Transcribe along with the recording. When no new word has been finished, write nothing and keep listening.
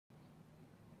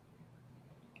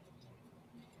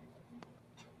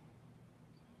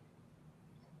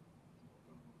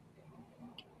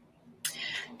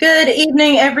Good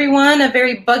evening, everyone. A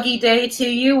very buggy day to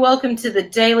you. Welcome to the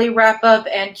daily wrap-up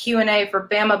and Q&A for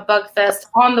Bama Bug Fest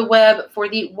on the web for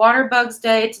the Water Bugs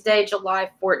Day, today, July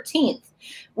 14th.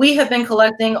 We have been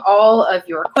collecting all of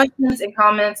your questions and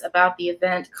comments about the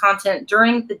event content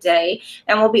during the day,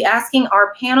 and we'll be asking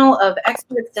our panel of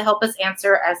experts to help us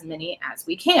answer as many as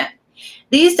we can.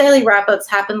 These daily wrap-ups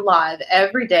happen live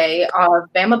every day of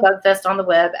Bama Bug Fest on the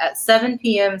web at 7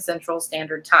 p.m. Central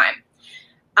Standard Time.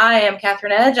 I am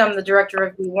Catherine Edge. I'm the director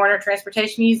of the Warner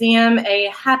Transportation Museum, a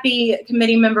happy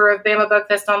committee member of Bama Bug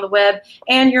Fest on the web,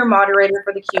 and your moderator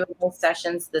for the Q&A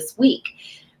sessions this week.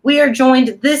 We are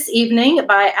joined this evening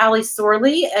by Allie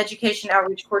Sorley, Education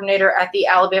Outreach Coordinator at the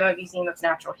Alabama Museum of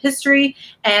Natural History,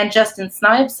 and Justin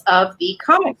Snipes of the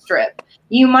Comic Strip.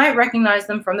 You might recognize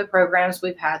them from the programs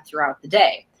we've had throughout the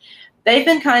day. They've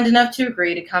been kind enough to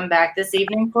agree to come back this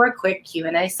evening for a quick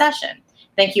Q&A session.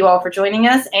 Thank you all for joining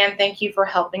us, and thank you for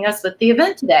helping us with the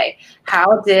event today.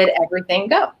 How did everything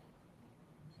go?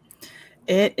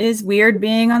 It is weird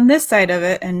being on this side of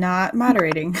it and not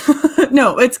moderating.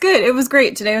 No, it's good. It was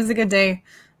great. Today was a good day.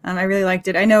 I really liked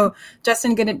it. I know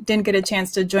Justin didn't get a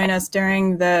chance to join us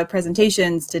during the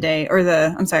presentations today, or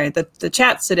the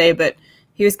chats today, but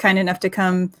he was kind enough to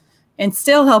come and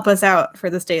still help us out for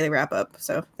this daily wrap up.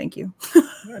 So thank you. I'm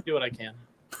gonna do what I can.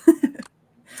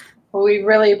 Well, we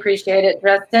really appreciate it,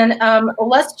 Justin.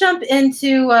 Let's jump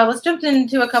into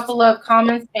a couple of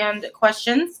comments and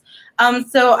questions.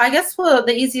 So I guess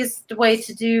the easiest way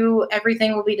to do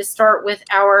everything will be to start with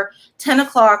our 10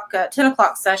 o'clock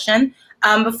session.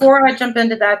 Before I jump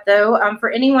into that, though, for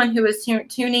anyone who is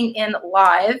tuning in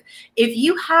live, if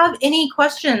you have any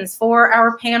questions for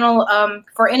our panel,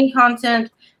 for any content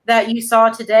that you saw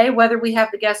today, whether we have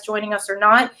the guest joining us or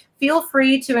not, feel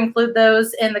free to include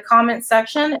those in the comments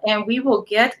section, and we will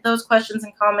get those questions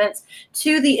and comments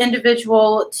to the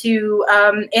individual to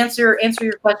answer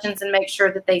your questions and make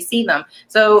sure that they see them.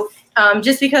 So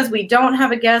just because we don't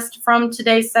have a guest from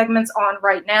today's segments on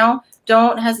right now,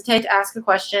 don't hesitate to ask a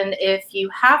question. If you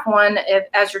have one,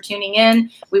 as you're tuning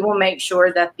in, we will make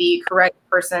sure that the correct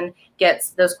person gets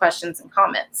those questions and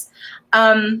comments.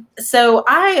 So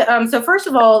first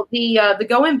of all, the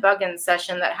Going Buggin'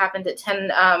 session that happened at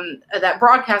 10, that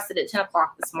broadcasted at 10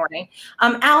 o'clock this morning.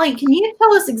 Allie, can you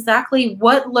tell us exactly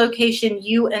what location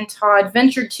you and Todd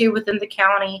ventured to within the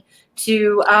county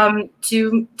to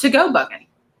go bugging?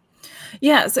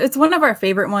 Yeah, so it's one of our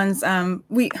favorite ones.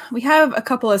 We have a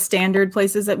couple of standard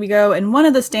places that we go, and one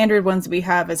of the standard ones we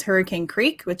have is Hurricane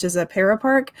Creek, which is a para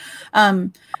park.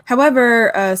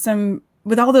 However,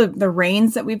 with all the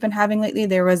rains that we've been having lately,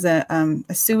 there was a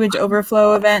sewage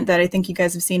overflow event that I think you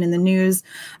guys have seen in the news.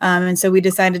 And so we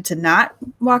decided to not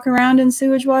walk around in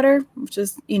sewage water, which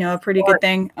is, a pretty good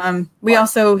thing. We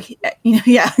also,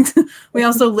 we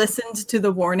also listened to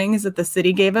the warnings that the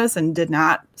city gave us and did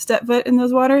not step foot in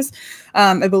those waters.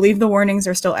 I believe the warnings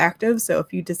are still active. So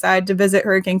if you decide to visit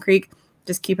Hurricane Creek,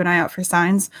 just keep an eye out for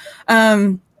signs.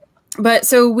 But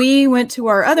so we went to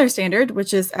our other standard,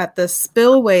 which is at the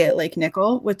Spillway at Lake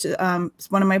Nickel, which is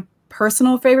one of my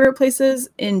personal favorite places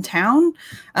in town.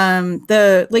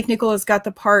 The Lake Nickel has got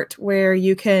the part where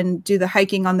you can do the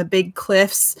hiking on the big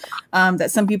cliffs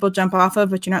that some people jump off of,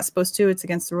 but you're not supposed to. It's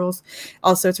against the rules.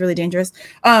 Also, it's really dangerous.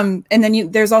 And then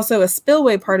there's also a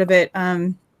spillway part of it,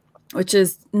 which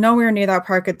is nowhere near that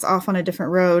park. It's off on a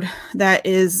different road that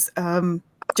is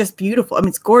just beautiful. I mean,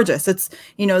 it's gorgeous. It's,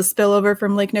 spillover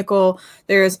from Lake Nickel.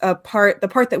 There's the part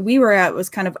that we were at was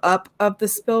kind of up the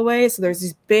spillway. So there's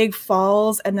these big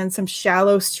falls and then some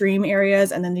shallow stream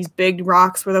areas and then these big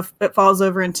rocks where it falls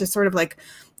over into sort of like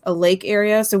a lake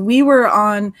area. So we were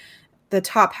on the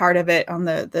top part of it, on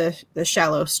the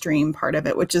shallow stream part of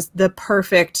it, which is the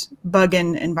perfect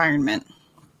buggin' environment.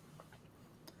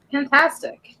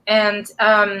 Fantastic. And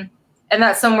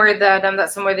that's somewhere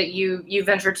that you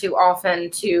venture to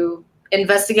often to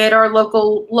investigate our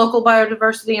local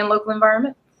biodiversity and local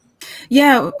environment.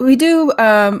 Yeah, we do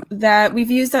that. We've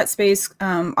used that space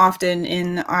often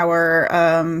in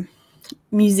our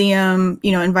museum,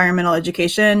 environmental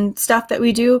education stuff that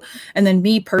we do. And then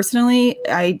me personally,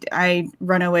 I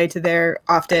run away to there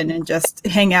often and just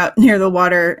hang out near the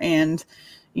water and,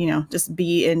 just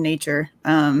be in nature.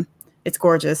 It's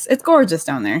gorgeous. It's gorgeous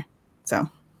down there. So.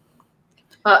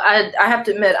 I have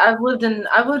to admit, I've lived in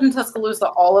Tuscaloosa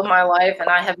all of my life, and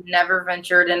I have never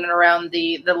ventured in and around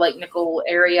the Lake Nickel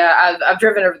area. I've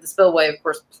driven over the spillway, of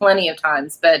course, plenty of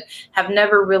times, but have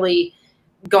never really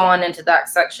gone into that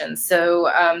section.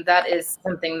 So that is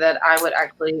something that I would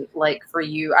actually like for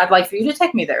you. I'd like for you to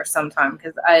take me there sometime,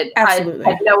 because I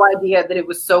had no idea that it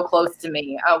was so close to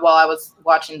me while I was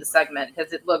watching the segment,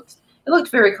 because it looked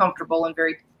very comfortable and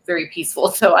very very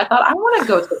peaceful. So I thought I want to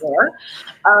go to there.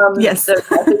 Yes. So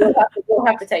you'll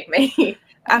have to take me.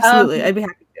 Absolutely. I'd be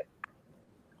happy to.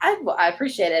 I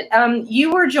appreciate it.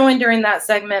 You were joined during that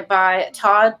segment by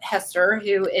Todd Hester,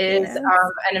 who is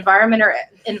an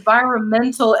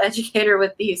environmental educator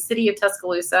with the city of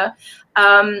Tuscaloosa.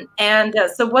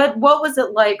 So what was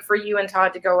it like for you and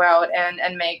Todd to go out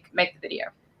and make the video?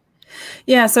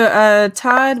 Yeah, so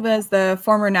Todd was the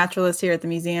former naturalist here at the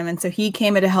museum, and so he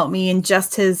came in to help me in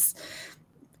just his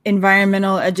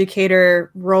environmental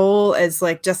educator role as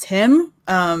like just him.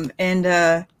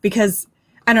 Because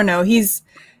I don't know,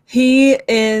 he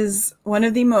is one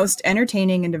of the most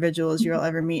entertaining individuals you'll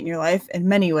ever meet in your life in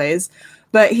many ways,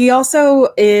 but he also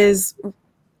is,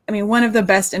 I mean, one of the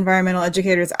best environmental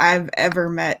educators I've ever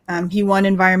met. He won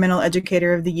Environmental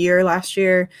Educator of the Year last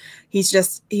year. He's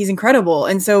incredible.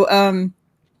 And so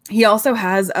he also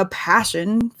has a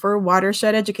passion for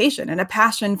watershed education and a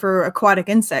passion for aquatic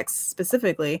insects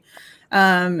specifically,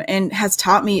 and has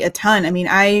taught me a ton. I mean,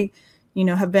 I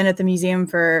have been at the museum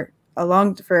for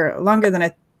longer than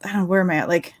I don't know, where am I at?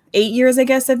 Like 8 years, I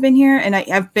guess I've been here. And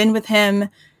I've been with him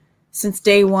since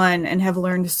day one and have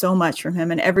learned so much from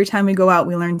him. And every time we go out,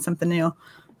 we learn something new.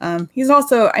 He's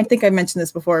also, I think I mentioned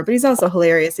this before, but he's also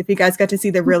hilarious. If you guys got to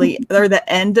see the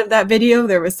end of that video,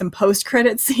 there was some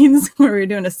post-credit scenes where we were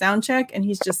doing a sound check, and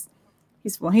he's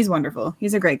wonderful.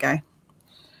 He's a great guy.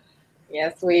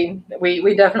 Yes, we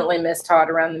definitely miss Todd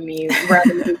around the museum.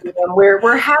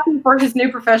 We're happy for his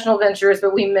new professional ventures,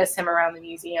 but we miss him around the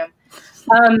museum.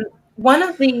 One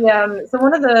of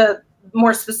the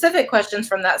more specific questions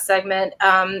from that segment,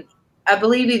 I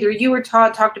believe either you or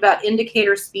Todd talked about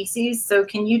indicator species. So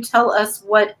can you tell us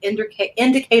what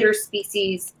indicator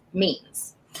species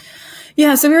means?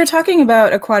 Yeah, so we were talking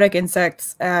about aquatic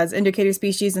insects as indicator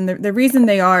species, and the reason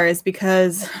they are is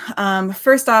because,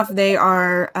 first off, they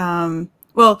are,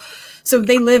 so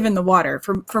they live in the water.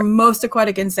 For most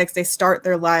aquatic insects, they start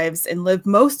their lives and live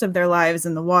most of their lives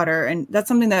in the water, and that's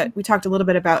something that we talked a little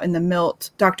bit about in the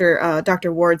Milt,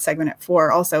 Dr. Ward segment at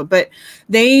 4 also. But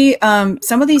they,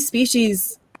 some of these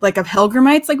species, like of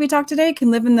hellgrammites, like we talked today, can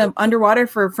live in the underwater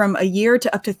from a year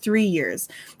to up to 3 years,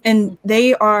 and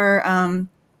they are.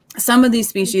 Some of these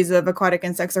species of aquatic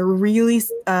insects are really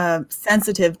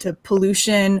sensitive to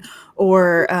pollution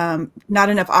or not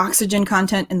enough oxygen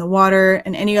content in the water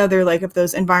and any other like of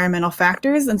those environmental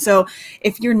factors. And so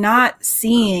if you're not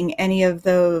seeing any of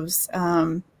those,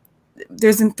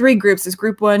 there's in 3 groups, there's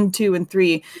group 1, 2, and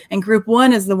 3. And group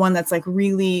 1 is the one that's like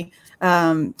really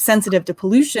sensitive to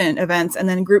pollution events. And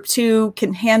then group 2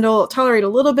 can tolerate a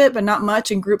little bit, but not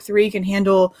much. And group 3 can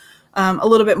handle a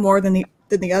little bit more than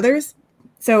the others.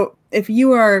 So if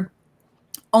you are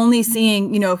only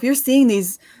seeing, if you're seeing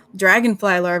these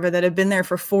dragonfly larvae that have been there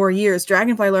for 4 years,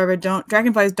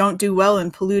 dragonflies don't do well in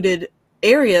polluted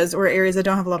areas or areas that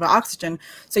don't have a lot of oxygen.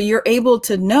 So you're able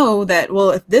to know that,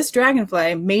 well, if this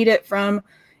dragonfly made it from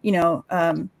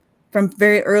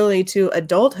very early to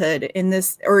adulthood in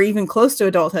this, or even close to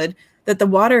adulthood, that the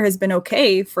water has been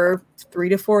okay for 3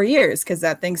 to 4 years because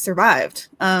that thing survived.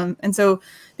 And so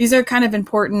these are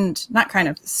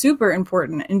super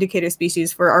important indicator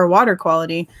species for our water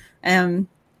quality. And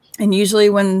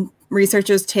usually when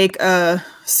researchers take a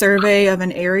survey of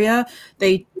an area,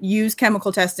 they use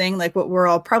chemical testing, like what we're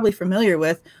all probably familiar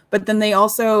with, but then they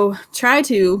also try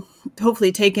to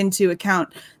hopefully take into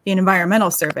account the environmental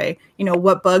survey.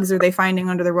 What bugs are they finding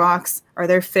under the rocks? Are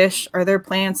there fish? Are there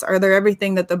plants? Are there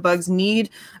everything that the bugs need?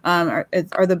 Are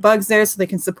the bugs there so they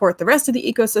can support the rest of the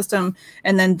ecosystem?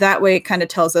 And then that way it kind of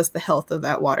tells us the health of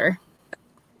that water.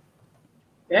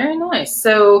 Very nice.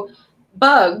 So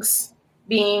bugs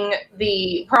being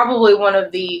probably one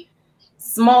of the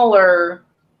smaller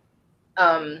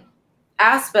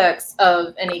aspects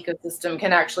of an ecosystem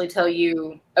can actually tell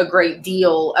you a great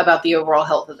deal about the overall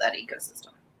health of that ecosystem.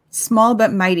 Small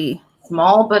but mighty.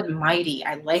 Small but mighty.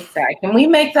 I like that. Can we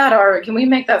make that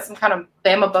some kind of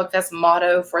Bama Bug Fest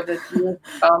motto for the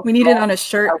we need it on a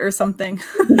shirt or something.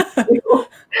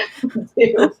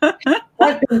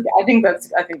 I think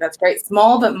that's great.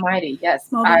 Small but mighty. Yes,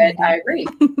 I agree.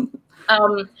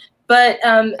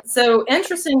 So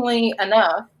interestingly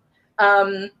enough,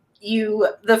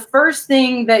 the first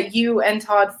thing that you and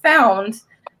Todd found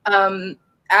in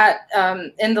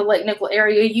the Lake Nickel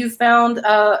area, you found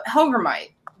a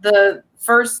hellgrammite. The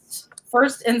first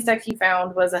insect you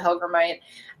found was a hellgrammite,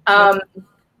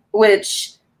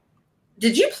 which,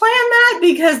 did you plan that?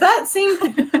 Because that seemed to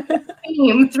be a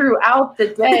theme throughout the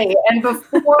day. And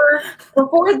before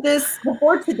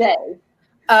today,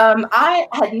 I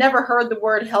had never heard the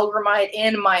word Helgramite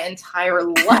in my entire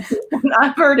life. And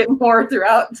I've heard it more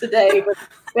throughout today with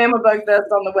Bama Bug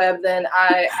Fest on the web than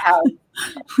I have,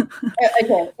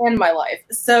 again, in my life.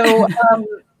 So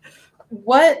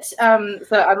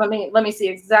let me see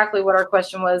exactly what our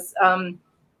question was.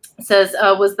 It says,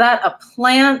 was that a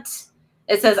plant?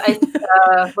 It says,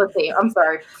 let's see, I'm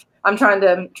sorry. I'm trying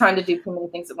to do too many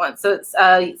things at once. So it's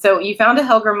so you found a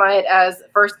Helgramite as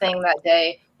first thing that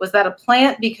day. Was that a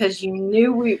plant because you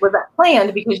knew was that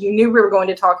planned because you knew we were going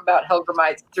to talk about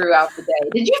Helgramites throughout the day?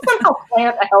 Did you somehow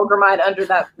plant a Helgramite under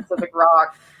that specific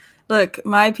rock? Look,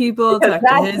 my people talked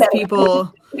to his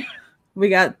people. We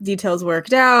got details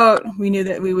worked out. We knew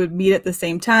that we would meet at the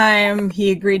same time.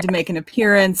 He agreed to make an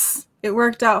appearance. It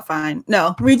worked out fine.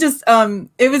 No, we just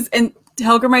it was, and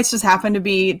Helgramites just happened to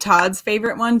be Todd's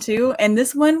favorite one too. And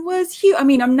this one was huge. I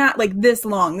mean, I'm not like this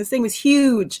long. This thing was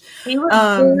huge. He was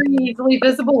very easily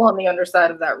visible on the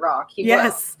underside of that rock.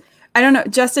 Yes. I don't know.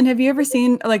 Justin, have you ever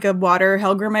seen like a water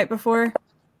Helgramite before?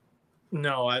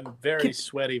 No, I'm very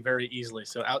sweaty very easily.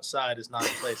 So outside is not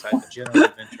a place I generally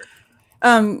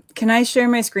venture. Can I share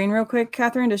my screen real quick,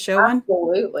 Catherine, to show one?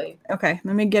 Absolutely. Okay,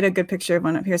 let me get a good picture of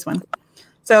one. Here's one.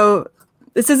 So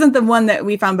this isn't the one that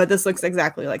we found, but this looks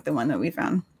exactly like the one that we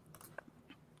found.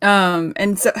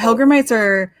 And so Helgramites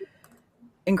are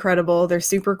incredible. They're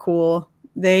super cool.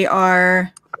 They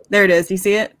are, there it is. You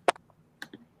see it?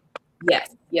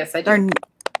 Yes. Yes, I do.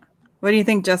 What do you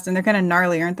think, Justin? They're kind of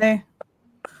gnarly, aren't they?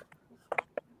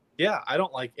 Yeah, I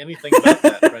don't like anything about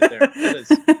that right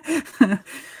there.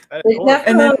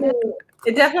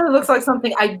 It definitely looks like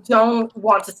something I don't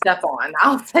want to step on.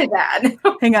 I'll say that.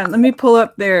 Hang on, let me pull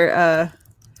up their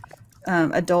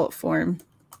adult form.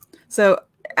 So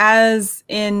as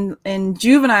in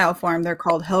juvenile form, they're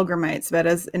called Helgramites, but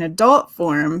as in adult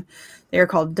form, they are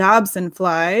called Dobson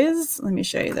flies. Let me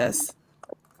show you this.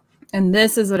 And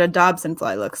this is what a Dobson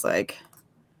fly looks like.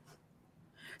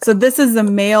 So this is the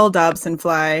male Dobson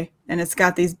fly, and it's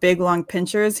got these big long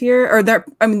pinchers here. Or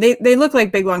they look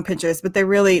like big long pinchers, but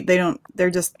they're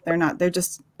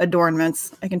just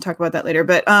adornments. I can talk about that later.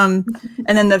 But and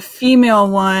then the female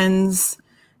ones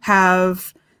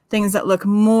have things that look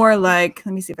more like,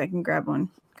 let me see if I can grab one.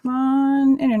 Come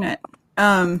on, internet.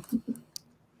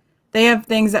 They have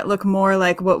things that look more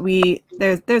like what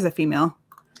there's a female.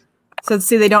 So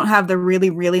see, they don't have the really,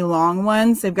 really long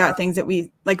ones. They've got things that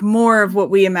we like, more of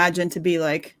what we imagine to be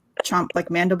like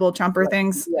mandible chomper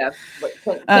things. Yeah, like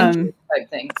type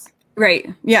things. Right.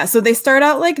 Yeah. So they start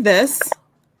out like this,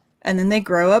 and then they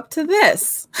grow up to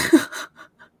this.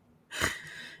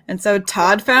 And so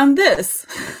Todd found this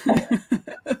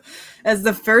as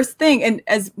the first thing, and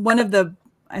as one of the,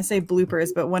 I say bloopers,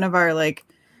 but one of our like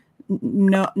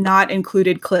not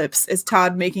included clips is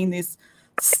Todd making these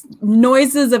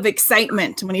noises of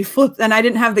excitement when he flipped, and I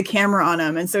didn't have the camera on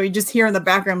him, and so you just hear in the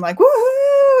background like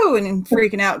woohoo, and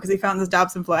freaking out because he found this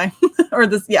Dobson fly or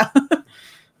this, yeah,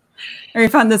 or he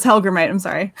found this Helgramite. I'm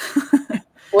sorry.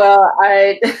 Well,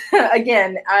 I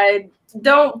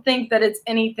don't think that it's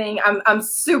anything. I'm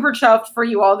super chuffed for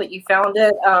you all that you found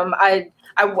it. I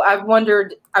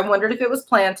wondered if it was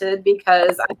planted,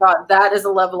 because I thought that is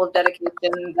a level of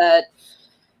dedication that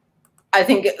I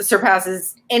think it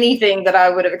surpasses anything that I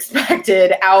would have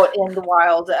expected out in the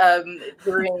wild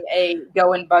during a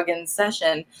going bugging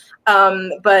session.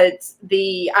 But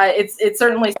it's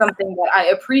certainly something that I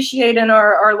appreciate in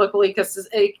our local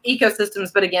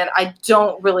ecosystems. But again, I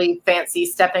don't really fancy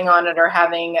stepping on it or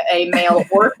having a male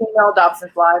or female Dobson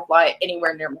fly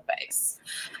anywhere near my face.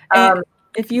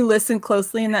 If you listen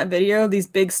closely in that video, these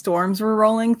big storms were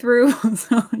rolling through.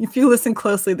 So if you listen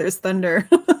closely, there's thunder.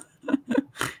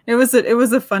 It was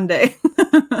a fun day.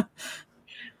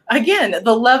 Again,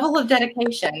 the level of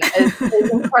dedication is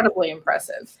incredibly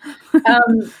impressive.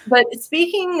 But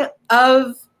speaking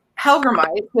of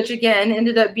Helgramites, which again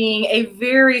ended up being a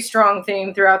very strong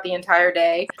theme throughout the entire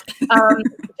day,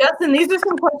 Justin, these are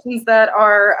some questions that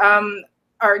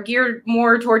are geared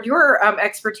more toward your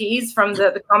expertise from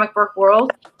the comic book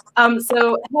world.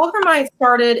 So Helgramite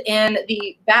started in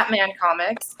the Batman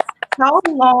comics. How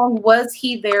long was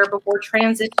he there before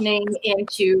transitioning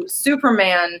into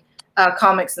Superman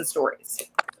comics and stories?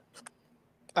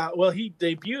 Well, he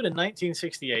debuted in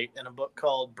 1968 in a book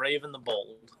called Brave and the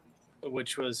Bold,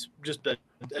 which was just a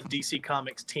DC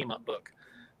Comics team-up book.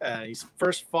 He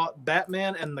first fought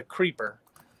Batman and the Creeper,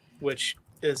 which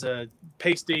is a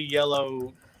pasty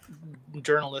yellow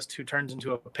journalist who turns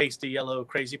into a pasty yellow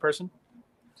crazy person.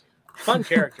 Fun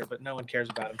character, but no one cares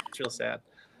about him. It's real sad.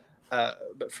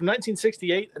 But from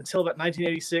 1968 until about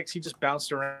 1986, he just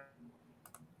bounced around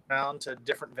to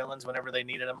different villains whenever they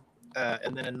needed him.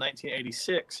 and then in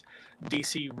 1986,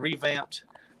 DC revamped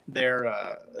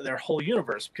their whole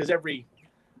universe, because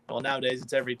nowadays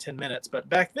it's every 10 minutes, but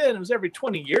back then it was every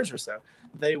 20 years or so.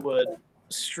 They would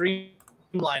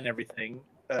streamline everything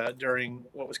during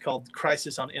what was called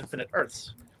Crisis on Infinite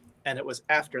Earths. And it was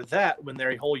after that, when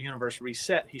their whole universe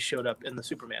reset, he showed up in the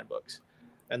Superman books.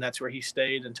 And that's where he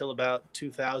stayed until about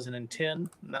 2010.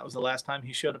 And that was the last time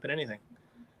he showed up in anything.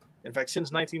 In fact, since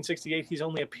 1968, he's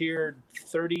only appeared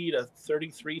 30 to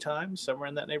 33 times, somewhere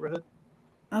in that neighborhood.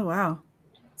 Oh, wow.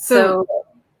 So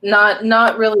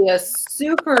not really a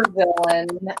super villain,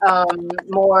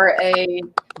 more a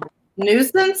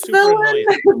nuisance villain.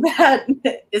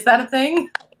 Is that a thing?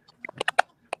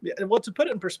 Yeah, well, to put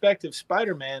it in perspective,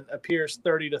 Spider-Man appears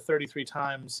 30 to 33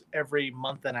 times every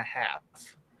month and a half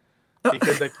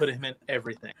because they put him in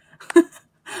everything.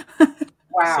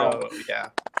 Wow. So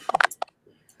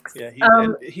yeah,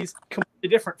 he's completely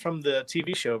different from the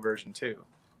TV show version too.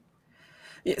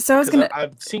 Yeah, so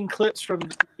I've seen clips from the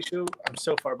TV show. I'm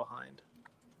so far behind.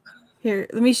 Here,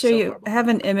 let me show you. I have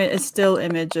an image, a still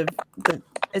image of the.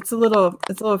 It's a little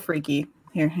freaky.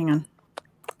 Here, hang on.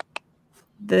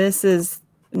 This is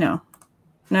no.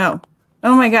 Oh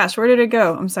my gosh, where did it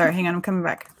go? I'm sorry. Hang on, I'm coming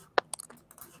back.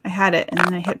 I had it and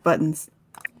then I hit buttons.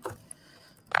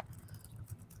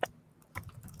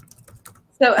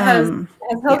 So has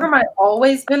Helgermite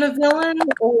always been a villain,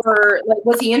 or like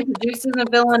was he introduced as a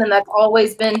villain and that's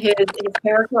always been his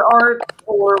character arc,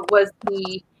 or was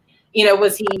he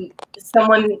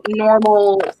someone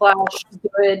normal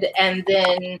 / good and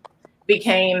then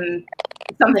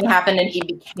something happened and he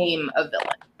became a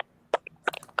villain?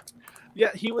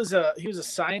 Yeah, he was a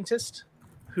scientist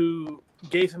who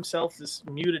gave himself this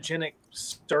mutagenic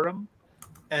serum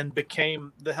and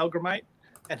became the Helgermite.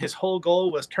 And his whole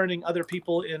goal was turning other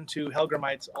people into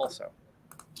Helgermites also.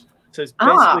 So it's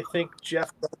basically think Jeff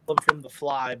Goldblum from The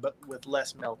Fly, but with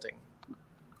less melting.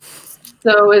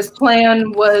 So his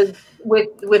plan was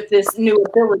with this new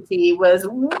ability was,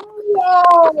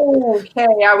 whoa, okay,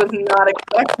 I was not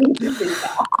expecting to see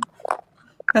that.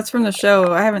 That's from the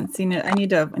show. I haven't seen it. I need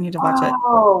to watch it.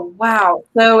 Oh wow!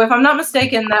 So if I'm not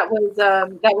mistaken, that was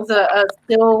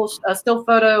a still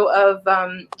photo of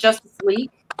Justice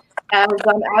League as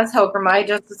Helgermite.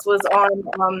 Justice was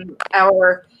on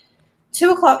our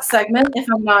 2:00 segment, if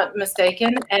I'm not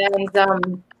mistaken,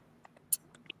 and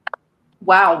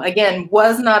wow! Again,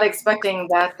 was not expecting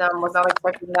that. That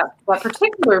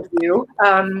particular view.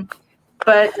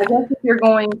 But I guess if you're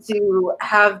going to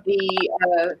have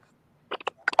the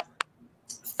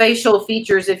facial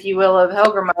features, if you will, of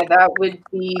Helgermite, that would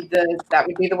be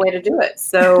the way to do it.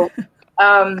 So,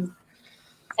 so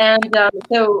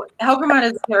Helgermite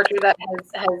is a character that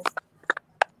has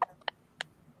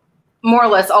more or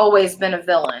less always been a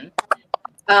villain.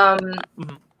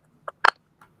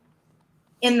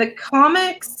 In the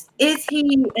comics, is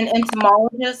he an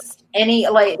entomologist?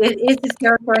 Is his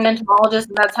character an entomologist,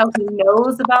 and that's how he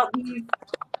knows about these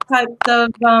types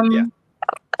of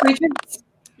creatures?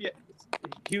 Yeah,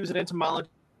 he was an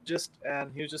entomologist,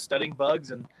 and he was just studying bugs,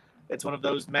 and it's one of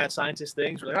those mad scientist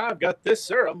things where I've got this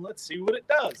serum, let's see what it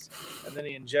does. And then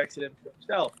he injects it into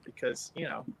himself because,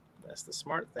 that's the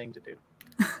smart thing to do.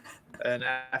 And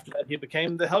after that, he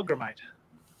became the Helgermite.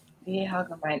 The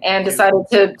Helgermite, and decided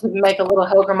to make a little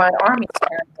Helgermite army.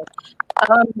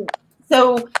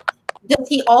 So does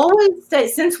he always say,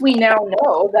 since we now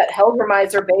know that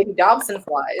Helgermites are baby Dobson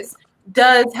flies,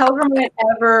 does Helgermite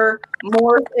ever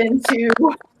morph into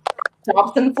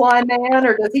Dobson Fly Man,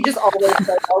 or does he just always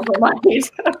say Helgermite?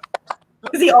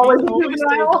 Is he always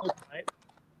juvenile?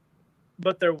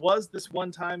 But there was this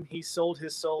one time he sold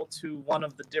his soul to one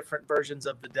of the different versions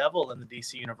of the devil in the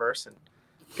DC universe and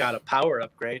got a power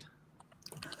upgrade.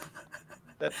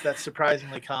 That's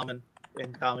surprisingly common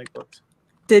in comic books.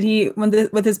 Did he,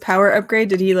 with his power upgrade,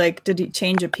 did he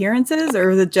change appearances, or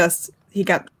was it just he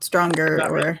got stronger? Not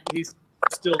or really. He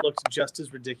still looked just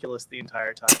as ridiculous the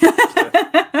entire time.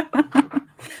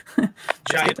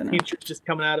 Giant features just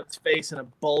coming out of his face and a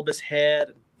bulbous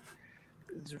head.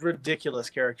 It's ridiculous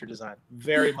character design,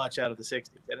 very much out of the 60s,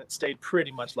 and it stayed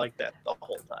pretty much like that the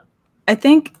whole time. I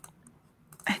think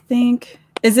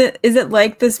is it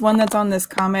like this one that's on this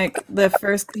comic? The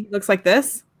first, he looks like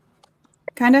this,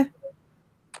 kind of.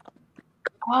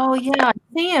 Oh yeah, I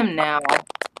see him now.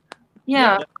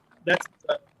 Yeah,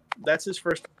 that's his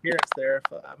first appearance there,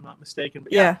 if I'm not mistaken.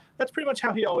 But yeah, that's pretty much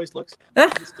how he always looks.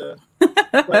 Just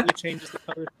slightly changes the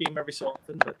color scheme every so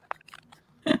often, but.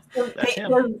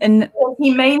 Does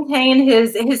he maintain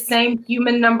his same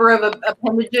human number of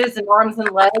appendages and arms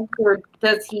and legs, or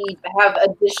does he have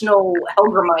additional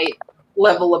Helgermite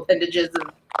level appendages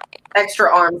extra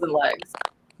arms and legs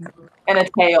and a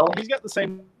tail. He's got the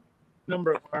same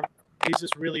number of arms. He's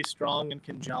just really strong and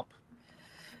can jump.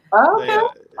 Oh, okay.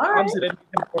 All right. Honestly, they made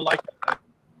him more like a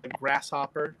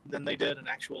grasshopper than they did an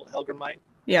actual Helgramite.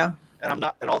 Yeah. And I'm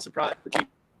not at all surprised the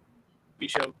TV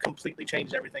show completely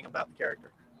changed everything about the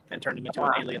character and turned him into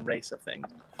an alien race of things.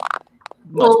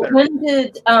 Well, when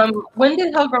did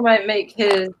Helgramite make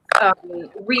his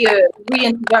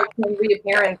reintroduction,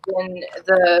 reappearance in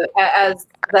the as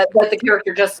that the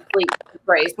character Justice League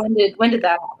portrays? When did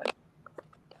that happen?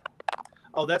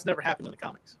 Oh, that's never happened in the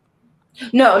comics.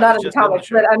 No, not in the comics,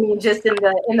 but I mean, just in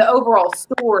the overall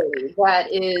story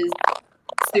that is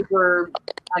super.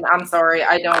 And I'm sorry,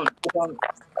 I don't.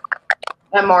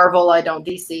 At Marvel, I don't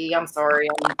DC. I'm sorry,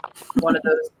 I'm one of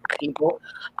those people.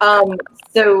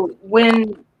 So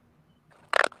when.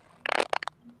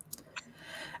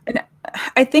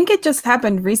 I think it just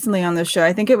happened recently on the show.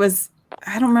 I think it was,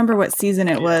 I don't remember what season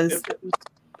it was,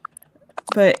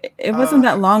 but it wasn't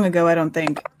that long ago, I don't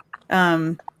think.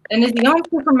 And is he on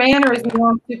Superman or is he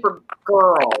on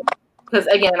Supergirl? Because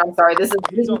again, I'm sorry, this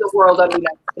is the world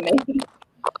unbeknownst to me.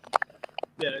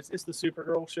 Yeah, it's the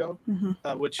Supergirl show,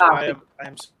 which I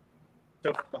am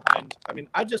so behind. I mean,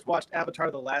 I just watched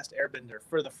Avatar: The Last Airbender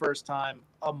for the first time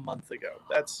a month ago.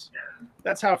 That's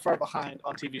how far behind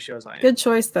on TV shows I am. Good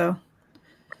choice, though.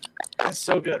 That's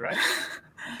so good, right?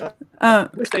 I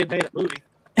wish they had made a movie,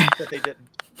 but they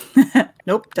didn't.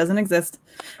 Nope, doesn't exist.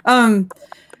 No.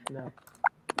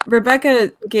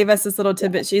 Rebecca gave us this little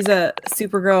tidbit. She's a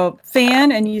Supergirl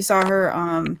fan, and you saw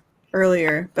her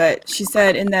earlier, but she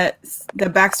said in the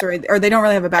backstory, or they don't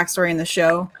really have a backstory in the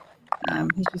show.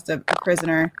 He's just a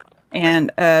prisoner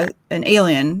and an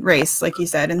alien race, like he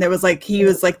said, and there was he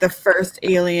was the first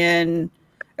alien,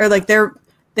 or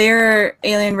their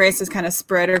alien race is kind of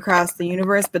spread across the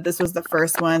universe, but this was the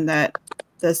first one that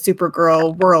the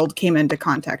Supergirl world came into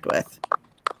contact with.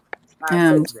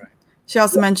 And she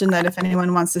also mentioned that if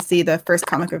anyone wants to see the first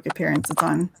comic book appearance, it's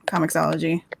on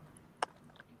Comixology.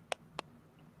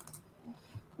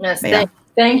 Yes,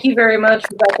 thank you very much,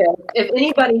 Rebecca. If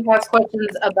anybody has questions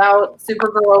about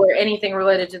Supergirl or anything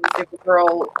related to the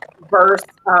Supergirl verse,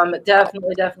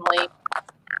 definitely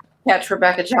catch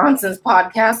Rebecca Johnson's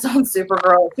podcast on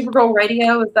Supergirl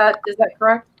Radio. Is that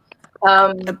correct?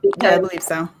 Yeah, I believe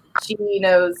so. She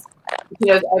knows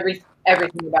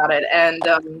everything about it, and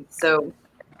so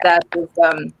that is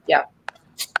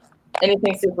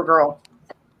anything Supergirl.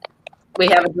 We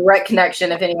have a direct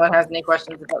connection if anyone has any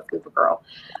questions about Supergirl.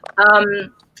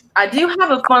 I do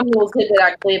have a fun little tidbit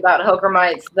actually about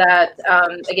Helgramites that,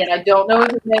 again, I don't know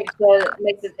if it makes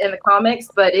it in the comics,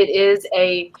 but it is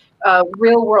a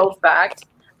real world fact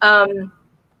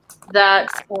that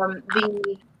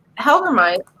the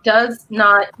Helgramite does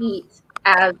not eat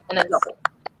as an adult.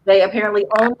 They apparently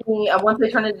only, once they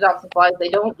turn into adoptive flies, they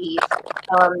don't eat.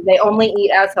 They only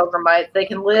eat as Helgramites. They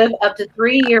can live up to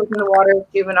 3 years in the water as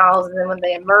juveniles, and then when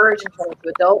they emerge and turn into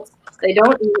adults, they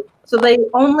don't eat. So they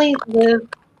only live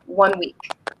 1 week.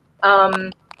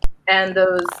 And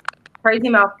those crazy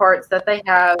mouth parts that they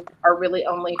have are really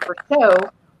only for show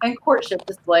and courtship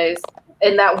displays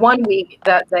in that 1 week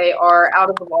that they are out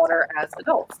of the water as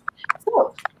adults.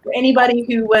 So for anybody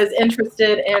who was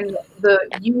interested in the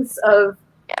use of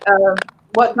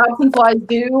what Dobson flies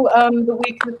do the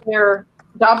week that they're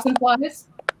Dobson flies,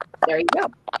 there you go.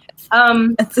 I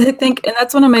think, and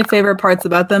that's one of my favorite parts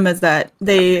about them is that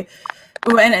they,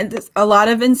 and a lot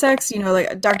of insects,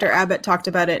 like Dr. Abbott talked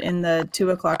about it in the 2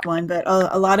 o'clock one, but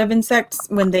a lot of insects,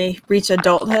 when they reach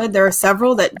adulthood, there are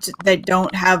several that they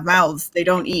don't have mouths. They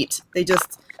don't eat. They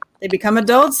become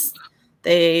adults.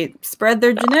 They spread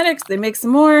their genetics. They make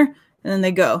some more, and then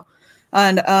they go.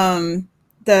 And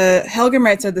the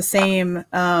Helgramites are the same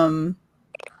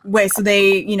way. So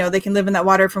they can live in that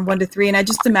water from 1 to 3. And I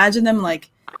just imagine them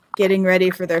getting ready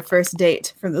for their first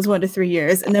date from those 1 to 3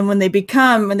 years. And then when they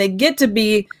get to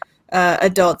be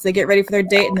adults, they get ready for their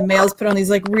date, and the males put on these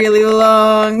really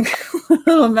long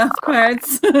little mouth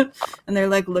parts. And they're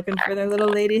looking for their little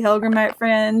lady Helgramite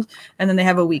friend. And then they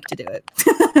have a week to do it.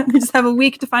 They just have a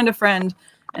week to find a friend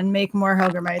and make more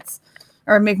Helgramites,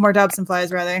 or make more Dobson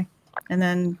flies rather. And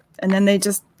then they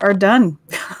just are done.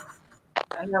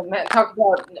 I know, Matt, talk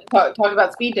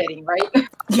about speed dating, right?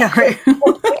 Yeah, right.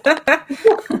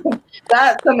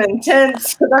 That's some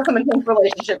intense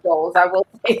relationship goals. I will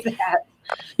say that.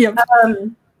 Yep.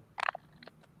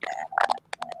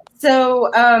 So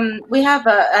we have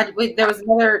there was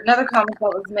another comment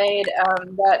that was made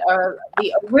that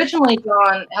the originally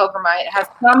drawn Helgramite has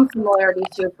some similarity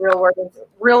to its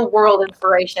real world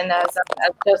inspiration, as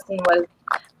Justin was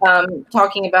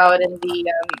talking about in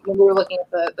the when we were looking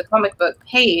at the comic book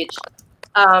page,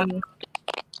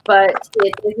 but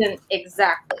it isn't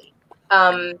exactly.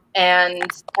 And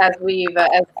as we've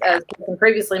as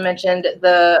previously mentioned,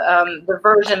 the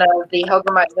version of the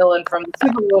Helgramite villain from the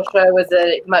Super Bowl show is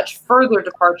a much further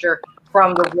departure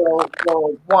from the real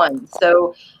world one.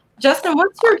 So, Justin,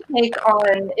 what's your take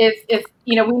on if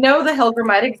we know the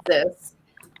Helgramite exists,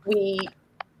 we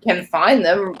can find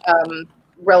them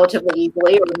relatively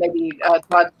easily, or maybe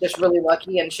Todd's just really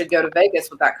lucky and should go to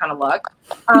Vegas with that kind of luck.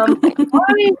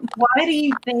 Why do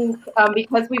you think,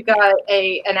 because we've got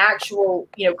an actual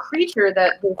creature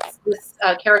that this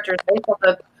character is based off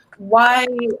of, why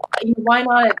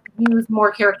not use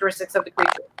more characteristics of the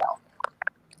creature itself?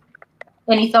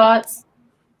 Any thoughts?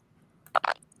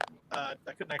 I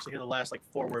couldn't actually hear the last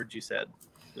 4 words you said.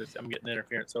 I'm getting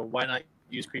interference. So why not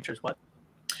use creatures? What?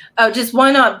 Oh, just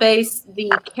why not base the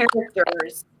character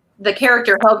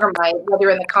Helgramite, whether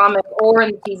in the comic or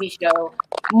in the TV show,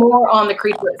 more on the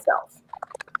creature itself?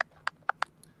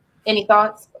 Any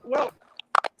thoughts? Well,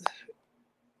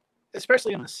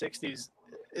 especially in the 60s,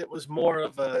 it was more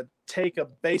of a take a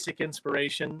basic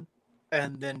inspiration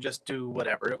and then just do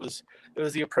whatever. It was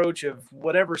the approach of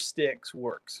whatever sticks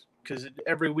works, because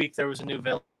every week there was a new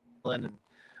villain, and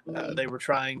they were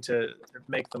trying to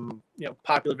make them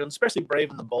popular villains, especially Brave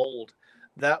and the Bold.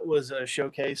 That was a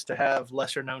showcase to have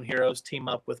lesser known heroes team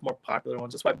up with more popular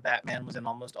ones. That's why Batman was in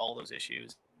almost all those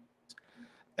issues.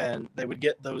 And they would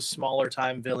get those smaller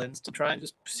time villains to try and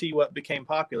just see what became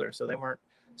popular. So they weren't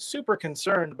super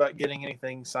concerned about getting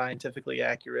anything scientifically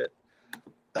accurate.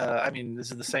 I mean, this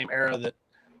is the same era that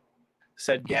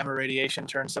said gamma radiation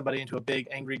turns somebody into a big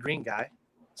angry green guy.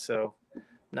 So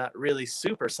not really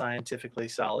super scientifically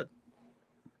solid.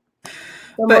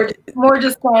 So more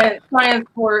just science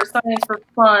for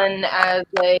fun as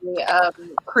a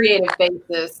creative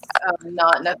basis,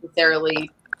 not necessarily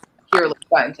purely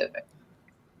scientific.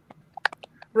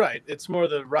 Right. It's more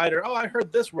the writer. Oh, I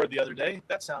heard this word the other day.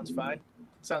 That sounds fine.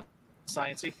 Sounds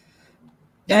sciencey.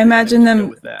 I imagine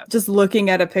them just looking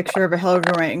at a picture of a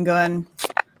Helgramite and going,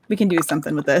 "We can do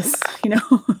something with this,"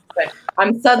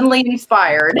 I'm suddenly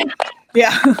inspired.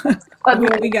 Yeah,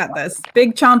 we got this.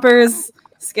 Big chompers,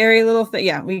 scary little thing.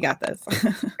 Yeah, we got this.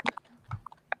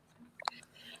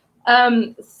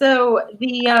 So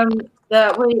we have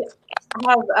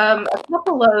a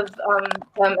couple of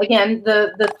again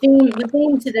the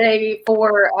theme today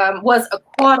for was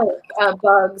aquatic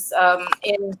bugs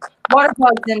in water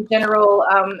bugs in general.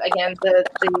 Again, the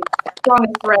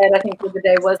strongest thread I think for the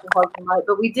day was the Helgramite,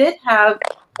 but we did have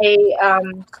a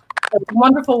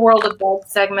Wonderful World of Bugs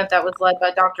segment that was led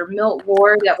by Dr. Milt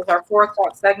Ward. That was our 4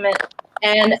 o'clock segment.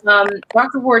 And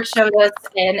Dr. Ward showed us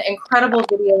an incredible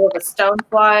video of a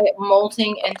stonefly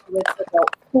molting into its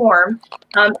adult form.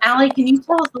 Allie, can you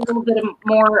tell us a little bit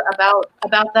more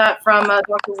about that from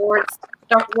Dr. Ward's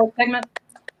segment?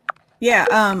 Yeah,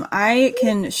 I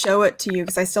can show it to you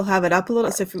because I still have it up a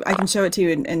little. So if I can show it to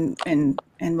you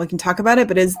and we can talk about it.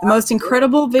 But it's the most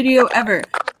incredible video ever.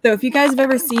 So if you guys have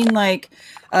ever seen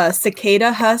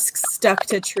cicada husks stuck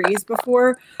to trees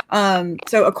before,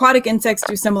 so aquatic insects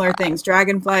do similar things.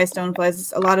 Dragonflies,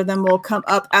 stoneflies, a lot of them will come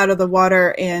up out of the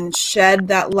water and shed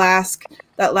that last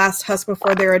husk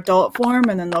before their adult form,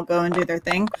 and then they'll go and do their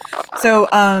thing. So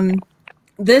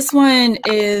this one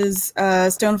is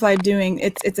stonefly doing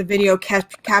it's a video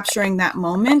capturing that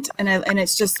moment, and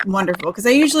it's just wonderful because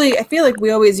I feel like we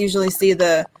always usually see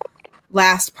the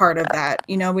last part of that.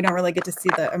 We don't really get to see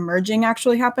the emerging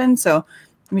actually happen. So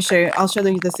let me show you. I'll show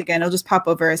you this again. It'll just pop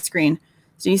over a screen.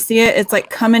 So you see it? It's like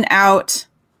coming out,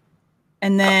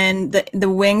 and then the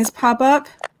wings pop up.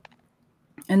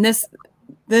 And this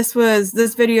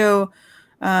video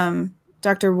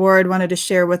Dr. Ward wanted to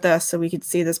share with us so we could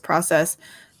see this process.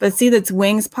 But see that its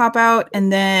wings pop out,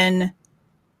 and then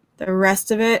the rest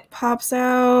of it pops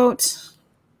out.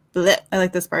 Blech. I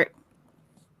like this part.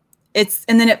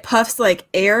 And then it puffs like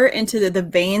air into the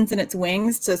veins in its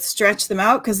wings to stretch them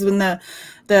out. Because when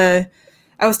I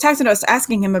was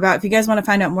asking him about if you guys want to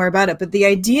find out more about it, but the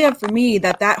idea for me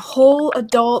that whole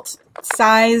adult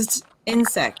sized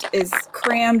insect is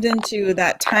crammed into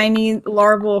that tiny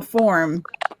larval form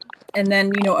and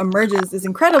then emerges is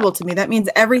incredible to me. That means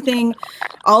everything,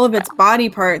 all of its body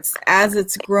parts as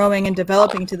it's growing and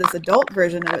developing to this adult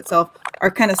version of itself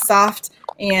are kind of soft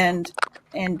and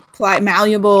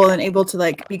malleable and able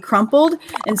to be crumpled.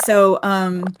 And so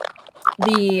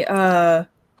the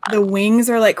the wings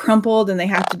are like crumpled and they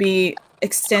have to be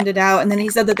extended out. And then he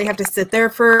said that they have to sit there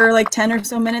for like 10 or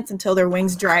so minutes until their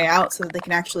wings dry out so that they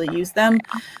can actually use them.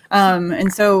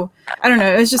 And so, I don't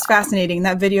know, it was just fascinating.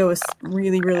 That video was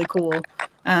really, really cool.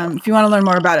 If you want to learn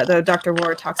more about it, though, Dr.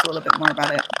 Ward talks a little bit more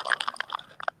about it.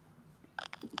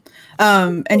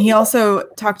 And he also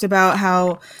talked about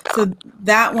how, so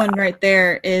that one right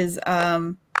there is,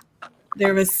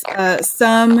 there was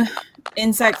some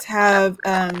insects have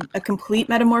a complete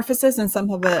metamorphosis and some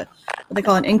have what they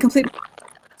call an incomplete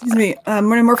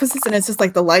metamorphosis, and it's just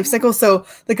like the life cycle. So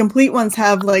the complete ones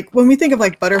have, like, when we think of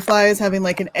like butterflies having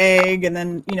like an egg and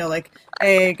then, you know, like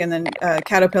egg and then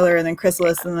caterpillar and then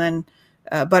chrysalis and then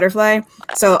butterfly.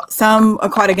 So some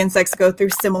aquatic insects go through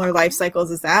similar life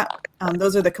cycles as that.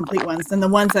 Those are the complete ones. And the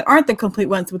ones that aren't the complete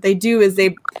ones, what they do is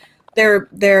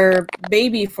their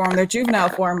baby form, their juvenile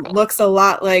form, looks a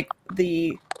lot like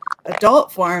the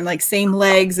adult form, like same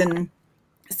legs and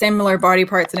similar body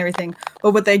parts and everything.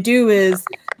 But what they do is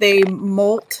they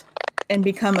molt and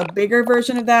become a bigger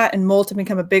version of that, and molt and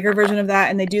become a bigger version of that.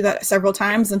 And they do that several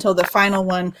times until the final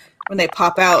one, when they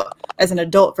pop out as an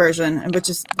adult version, and which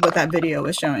is what that video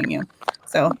was showing you.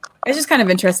 So it's just kind of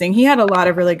interesting. He had a lot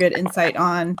of really good insight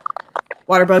on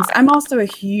water bugs. I'm also a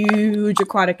huge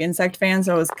aquatic insect fan,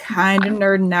 so I was kind of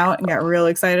nerding out and got real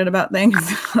excited about things.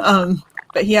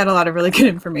 But he had a lot of really good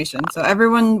information. So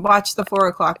everyone watch the 4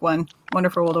 o'clock one,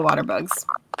 Wonderful World of Water Bugs.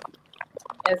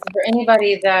 Yes, for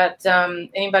anybody that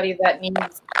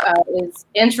needs is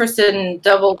interested in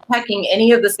double checking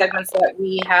any of the segments that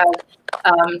we have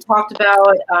talked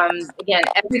about, again,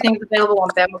 everything's available on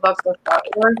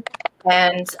bamabugs.org,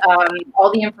 and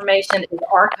all the information is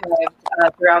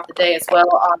archived throughout the day as well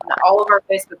on all of our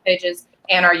Facebook pages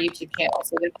and our YouTube channel.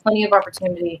 So there's plenty of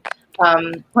opportunity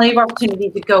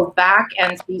to go back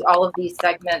and see all of these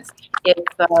segments if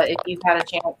you've had a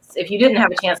chance, if you didn't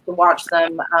have a chance to watch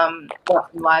them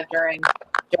live during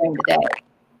the day.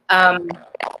 I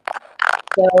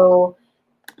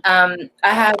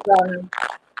have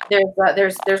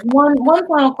there's one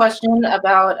final question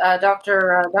about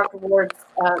Dr. Ward's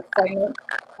segment.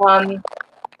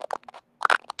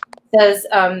 Says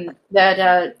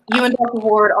that you and Dr.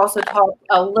 Ward also talked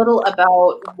a little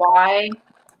about why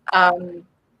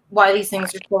these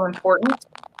things are so important.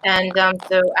 And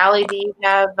so, Allie, do you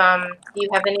have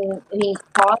any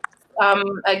thoughts?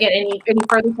 Again, any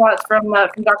further thoughts from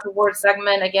Dr. Ward's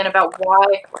segment again about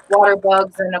why water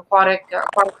bugs and aquatic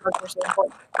bugs are so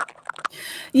important?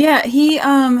 Yeah, he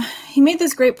made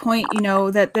this great point, you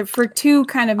know, that for two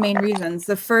kind of main reasons.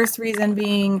 The first reason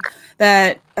being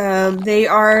that they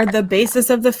are the basis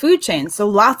of the food chain. So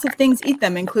lots of things eat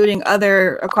them, including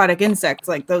other aquatic insects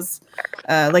like those,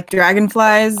 like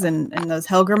dragonflies and those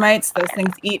hellgrammites. Those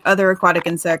things eat other aquatic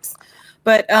insects.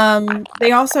 But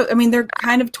they also, I mean, they're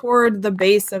kind of toward the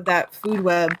base of that food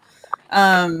web.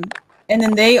 And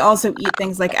then they also eat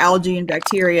things like algae and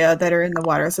bacteria that are in the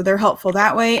water. So they're helpful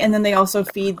that way. And then they also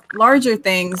feed larger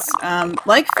things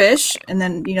like fish. And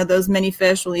then, you know, those many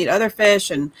fish will eat other fish.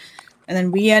 And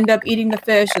then we end up eating the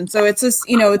fish. And so it's just,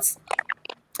 you know, it's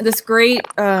this great,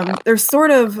 there's sort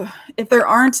of, if there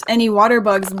aren't any water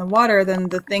bugs in the water, then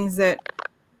the things that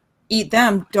eat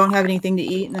them don't have anything to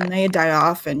eat. And then they die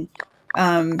off and,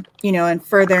 you know, and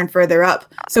further up.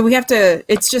 So we have to,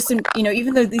 it's just, you know,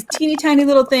 even though these teeny tiny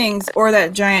little things or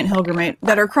that giant hellgrammite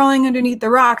that are crawling underneath the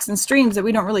rocks and streams that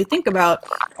we don't really think about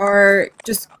are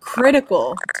just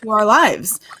critical to our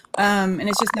lives. And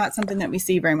it's just not something that we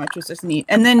see very much, which is neat.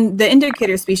 And then the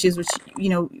indicator species, which, you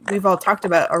know, we've all talked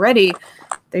about already,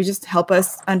 they just help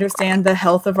us understand the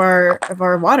health of our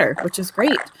water, which is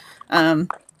great.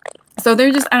 So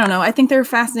they're just, I don't know, I think they're a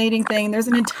fascinating thing. There's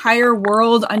an entire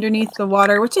world underneath the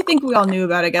water, which I think we all knew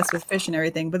about, I guess, with fish and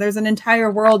everything. But there's an entire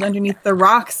world underneath the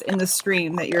rocks in the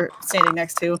stream that you're standing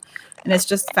next to. And it's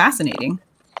just fascinating.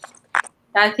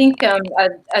 I think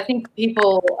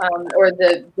people or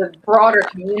the broader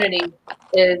community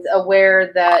is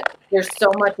aware that there's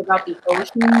so much about the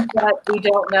oceans that we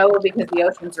don't know because the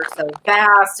oceans are so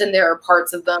vast, and there are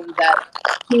parts of them that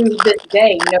to this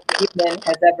day no human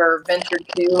has ever ventured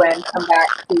to and come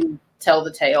back to tell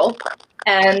the tale.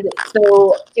 And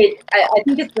so I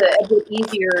think it's a bit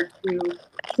easier to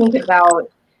think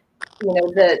about, you know,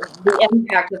 the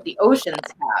impact that the oceans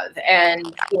have, and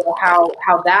you know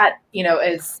how that, you know,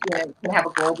 is, you know, can have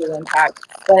a global impact.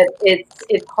 But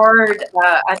it's hard.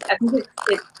 I think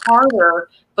it's harder,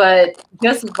 but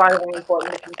just as vitally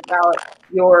important to think about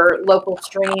your local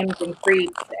streams and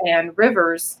creeks and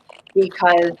rivers,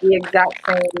 because the exact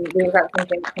same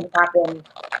thing can happen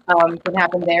can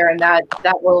happen there, and that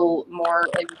will more,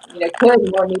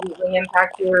 could more immediately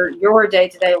impact your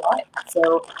day-to-day life.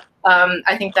 So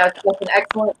I think that's an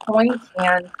excellent point,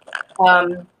 and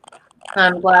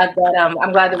I'm glad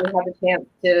that we had the chance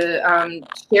to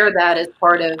share that as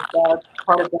part of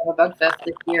Bama Bug Fest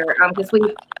this year, because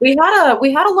we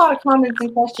had a lot of comments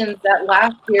and questions that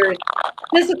last year's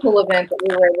physical event that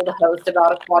we were able to host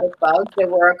about aquatic bugs. There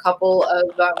were a couple of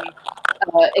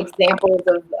examples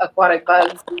of aquatic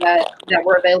bugs that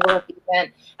were available at the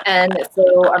event, and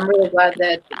so I'm really glad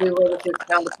that we were able to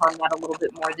expound upon that a little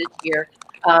bit more this year.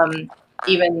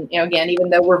 Even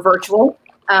though we're virtual,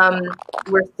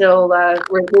 we're still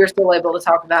able to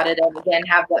talk about it, and again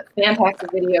have that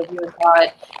fantastic video of you and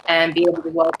Todd, and be able to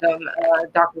welcome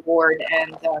Dr. Ward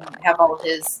and have all of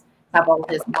his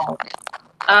knowledge.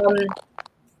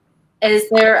 Is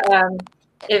there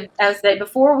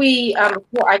before we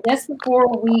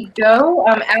go,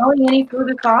 Allie, any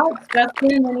further thoughts?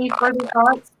 Justin, any further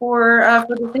thoughts for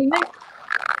this evening?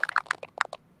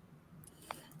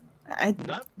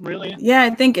 Not really. Yeah,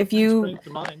 I think if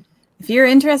you're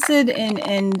interested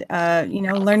in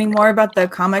learning more about the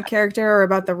comic character or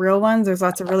about the real ones, there's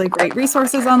lots of really great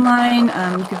resources online.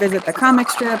 You can visit the comic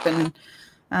strip, and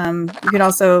you can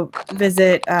also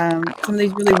visit some of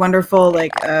these really wonderful,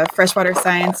 like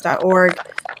freshwaterscience.org.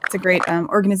 It's a great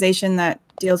organization that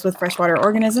deals with freshwater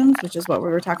organisms, which is what we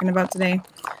were talking about today.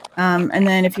 And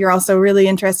then if you're also really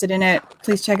interested in it,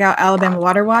 please check out Alabama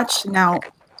Water Watch. Now,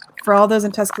 for all those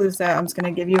in Tuscaloosa, I'm just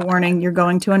going to give you a warning. You're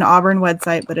going to an Auburn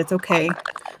website, but it's okay.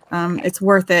 It's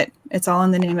worth it. It's all in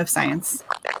the name of science.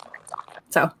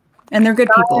 So, and they're good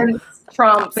people.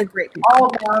 Trumps they're great people.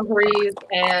 All boundaries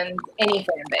and any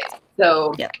fan base.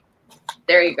 So, yeah,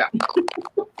 there you go.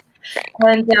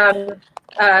 And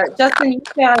Justin,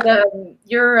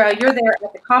 you're there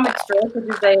at the comic strip, which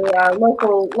is a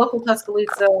local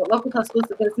Tuscaloosa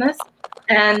business.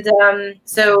 And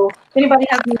so if anybody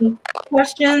has any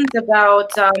questions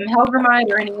about Helgramite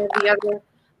or any of the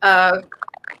other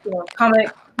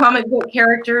comic book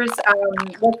characters,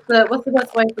 what's the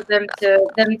best way for them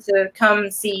to come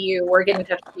see you or get in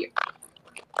touch with you?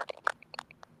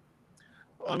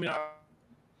 Well, I mean,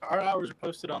 our hours are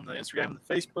posted on the Instagram and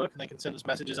the Facebook, and they can send us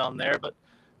messages on there. But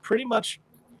pretty much,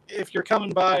 if you're coming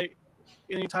by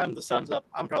anytime the sun's up,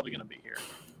 I'm probably going to be here.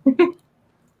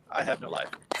 I have no life.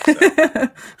 So,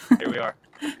 here we are.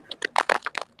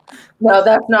 No,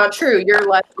 that's not true. Your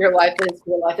life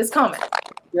is comic.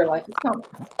 Your life is comic.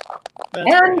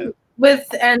 And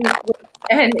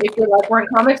if your life weren't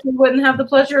comics, we wouldn't have the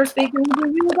pleasure of speaking to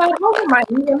you about Helgramite.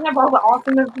 We wouldn't have all the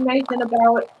awesome information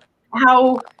about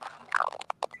how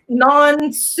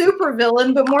non-super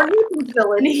villain, but more nuisance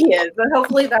villain he is. But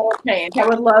hopefully that will change. I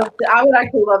would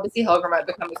actually love to see Helgramite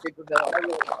become a super villain. I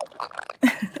really would.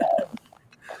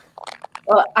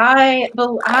 Well, I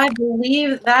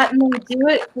believe that may do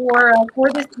it for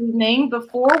this evening.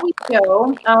 Before we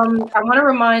go, I want to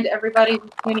remind everybody who's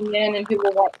tuning in and who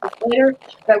will watch this later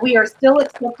that we are still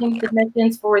accepting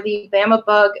submissions for the Bama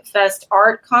Bug Fest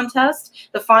art contest.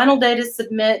 The final day to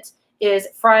submit is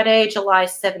Friday, July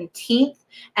 17th,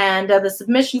 and the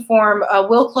submission form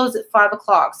will close at 5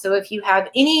 o'clock. So if you have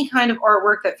any kind of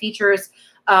artwork that features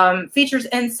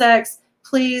insects,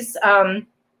 please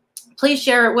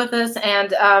share it with us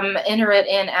and enter it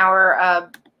in our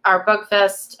Bug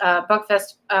Fest art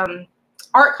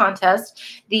contest.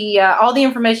 All the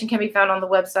information can be found on the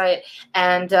website,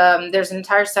 and there's an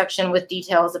entire section with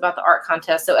details about the art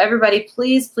contest. So everybody,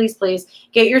 please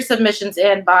get your submissions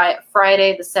in by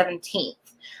Friday the 17th.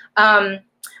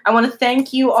 I want to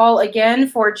thank you all again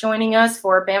for joining us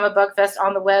for Bama Bug Fest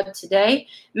on the web today.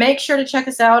 Make sure to check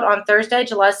us out on Thursday,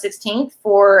 July 16th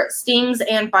for Stings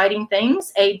and Biting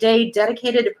Things, a day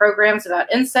dedicated to programs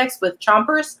about insects with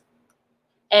chompers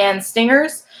and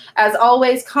stingers. As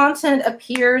always, content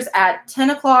appears at 10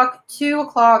 o'clock, 2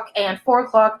 o'clock, and 4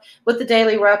 o'clock, with the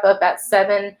daily wrap-up at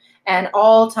 7, and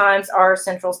all times are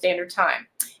Central Standard Time.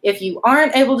 If you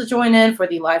aren't able to join in for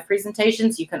the live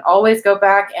presentations, you can always go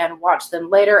back and watch them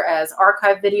later as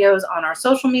archive videos on our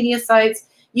social media sites,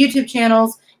 YouTube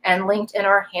channels, and linked in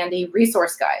our handy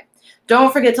resource guide.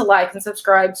 Don't forget to like and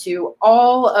subscribe to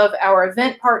all of our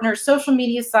event partners' social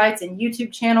media sites and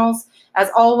YouTube channels. As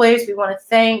always, we want to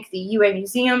thank the UA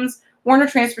Museums, Warner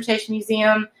Transportation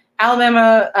Museum,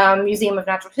 Alabama Museum of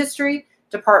Natural History,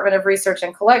 Department of Research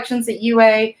and Collections at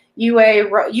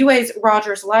UA's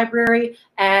Rogers Library,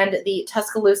 and the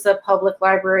Tuscaloosa Public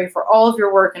Library for all of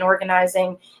your work in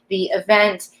organizing the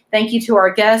event. Thank you to our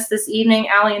guests this evening,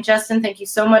 Allie and Justin. Thank you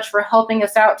so much for helping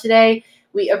us out today.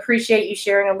 We appreciate you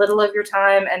sharing a little of your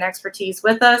time and expertise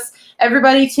with us.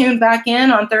 Everybody tune back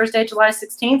in on Thursday, July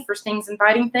 16th for Stings and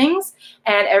Biting Things.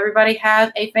 And everybody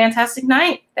have a fantastic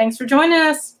night. Thanks for joining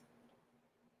us.